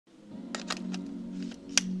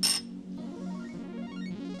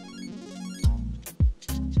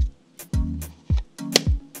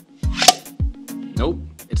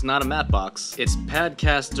it's not a matte box. It's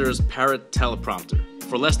Padcaster's PARROT Teleprompter.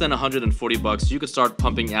 For less than $140, you could start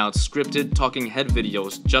pumping out scripted talking head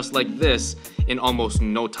videos just like this in almost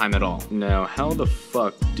no time at all. Now, how the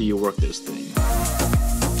fuck do you work this thing?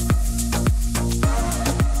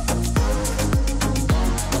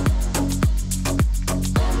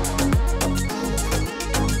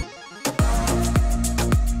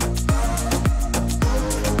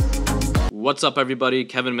 What's up everybody,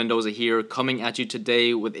 Kevin Mendoza here, coming at you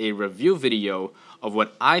today with a review video of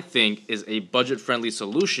what I think is a budget-friendly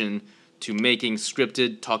solution to making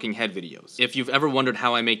scripted talking head videos. If you've ever wondered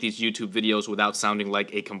how I make these YouTube videos without sounding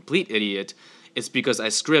like a complete idiot, it's because I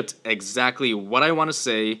script exactly what I want to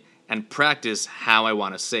say and practice how I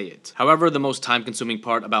want to say it. However, the most time-consuming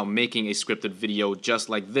part about making a scripted video just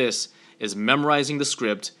like this is memorizing the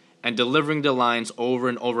script and delivering the lines over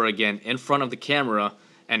and over again in front of the camera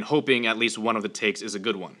and hoping at least one of the takes is a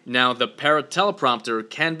good one. Now, the PARROT Teleprompter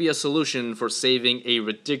can be a solution for saving a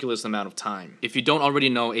ridiculous amount of time. If you don't already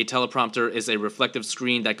know, a teleprompter is a reflective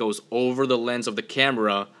screen that goes over the lens of the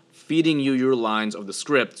camera, feeding you your lines of the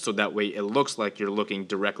script so that way it looks like you're looking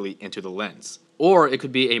directly into the lens. Or it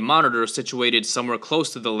could be a monitor situated somewhere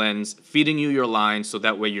close to the lens, feeding you your lines so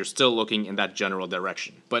that way you're still looking in that general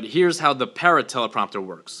direction. But here's how the PARROT Teleprompter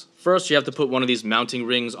works. First, you have to put one of these mounting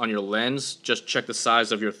rings on your lens. Just check the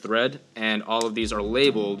size of your thread, and all of these are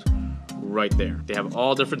labeled right there. They have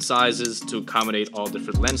all different sizes to accommodate all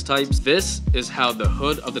different lens types. This is how the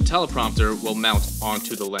hood of the teleprompter will mount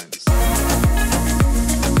onto the lens.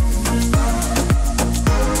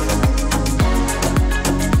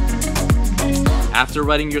 After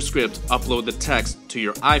writing your script, upload the text to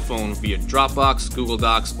your iPhone via Dropbox, Google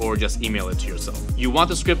Docs, or just email it to yourself. You want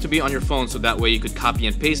the script to be on your phone so that way you could copy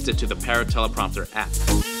and paste it to the PARROT Teleprompter app.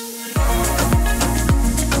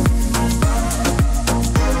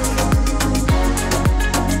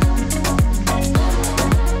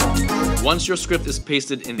 Once your script is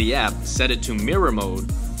pasted in the app, set it to mirror mode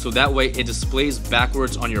so that way it displays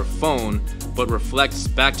backwards on your phone but reflects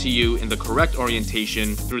back to you in the correct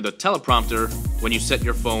orientation through the teleprompter when you set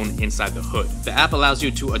your phone inside the hood. The app allows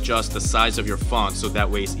you to adjust the size of your font so that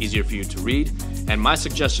way it's easier for you to read, and my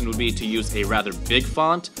suggestion would be to use a rather big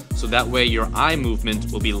font so that way your eye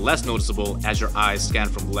movement will be less noticeable as your eyes scan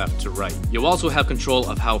from left to right. You'll also have control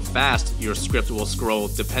of how fast your script will scroll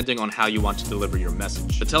depending on how you want to deliver your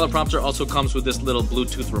message. The teleprompter also comes with this little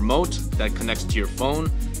Bluetooth remote that connects to your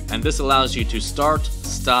phone, and this allows you to start,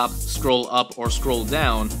 stop, scroll up, or scroll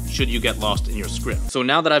down should you get lost in your script. So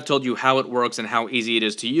now that I've told you how it works and how easy it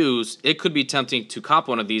is to use, it could be tempting to cop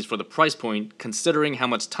one of these for the price point considering how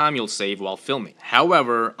much time you'll save while filming.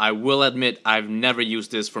 However, I will admit I've never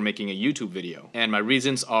used this for making a YouTube video, and my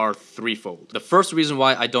reasons are threefold. The first reason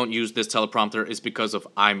why I don't use this teleprompter is because of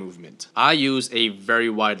eye movement. I use a very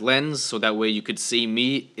wide lens so that way you could see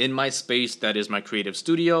me in my space that is my creative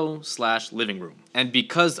studio / living room. And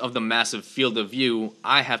because of the massive field of view,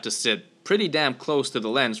 I have to sit pretty damn close to the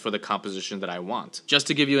lens for the composition that I want. Just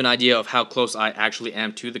to give you an idea of how close I actually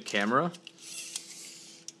am to the camera,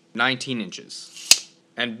 19 inches.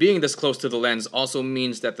 And being this close to the lens also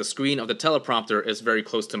means that the screen of the teleprompter is very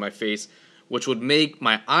close to my face, which would make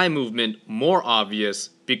my eye movement more obvious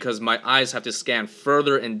because my eyes have to scan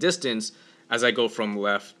further in distance as I go from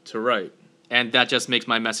left to right. And that just makes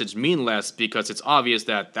my message mean less because it's obvious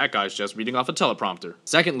that that guy's just reading off a teleprompter.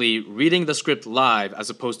 Secondly, reading the script live as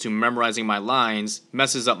opposed to memorizing my lines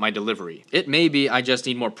messes up my delivery. It may be I just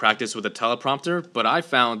need more practice with a teleprompter, but I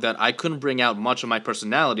found that I couldn't bring out much of my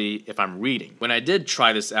personality if I'm reading. When I did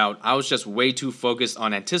try this out, I was just way too focused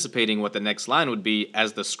on anticipating what the next line would be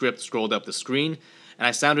as the script scrolled up the screen, and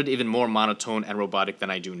I sounded even more monotone and robotic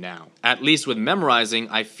than I do now. At least with memorizing,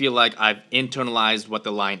 I feel like I've internalized what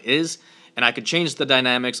the line is, and I could change the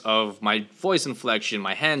dynamics of my voice inflection,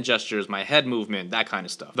 my hand gestures, my head movement, that kind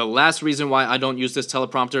of stuff. The last reason why I don't use this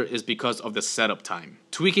teleprompter is because of the setup time.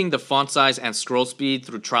 Tweaking the font size and scroll speed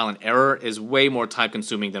through trial and error is way more time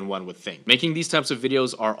consuming than one would think. Making these types of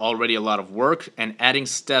videos are already a lot of work, and adding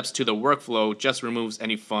steps to the workflow just removes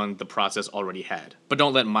any fun the process already had. But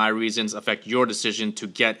don't let my reasons affect your decision to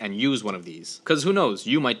get and use one of these. Cause who knows,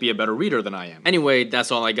 you might be a better reader than I am. Anyway,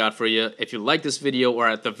 that's all I got for you. If you like this video or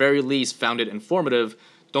at the very least found it informative,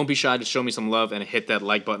 don't be shy to show me some love and hit that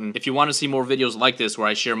like button. If you want to see more videos like this where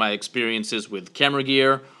I share my experiences with camera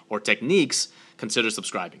gear or techniques, consider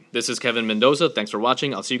subscribing. This is Kevin Mendoza. Thanks for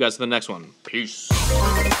watching. I'll see you guys in the next one. Peace.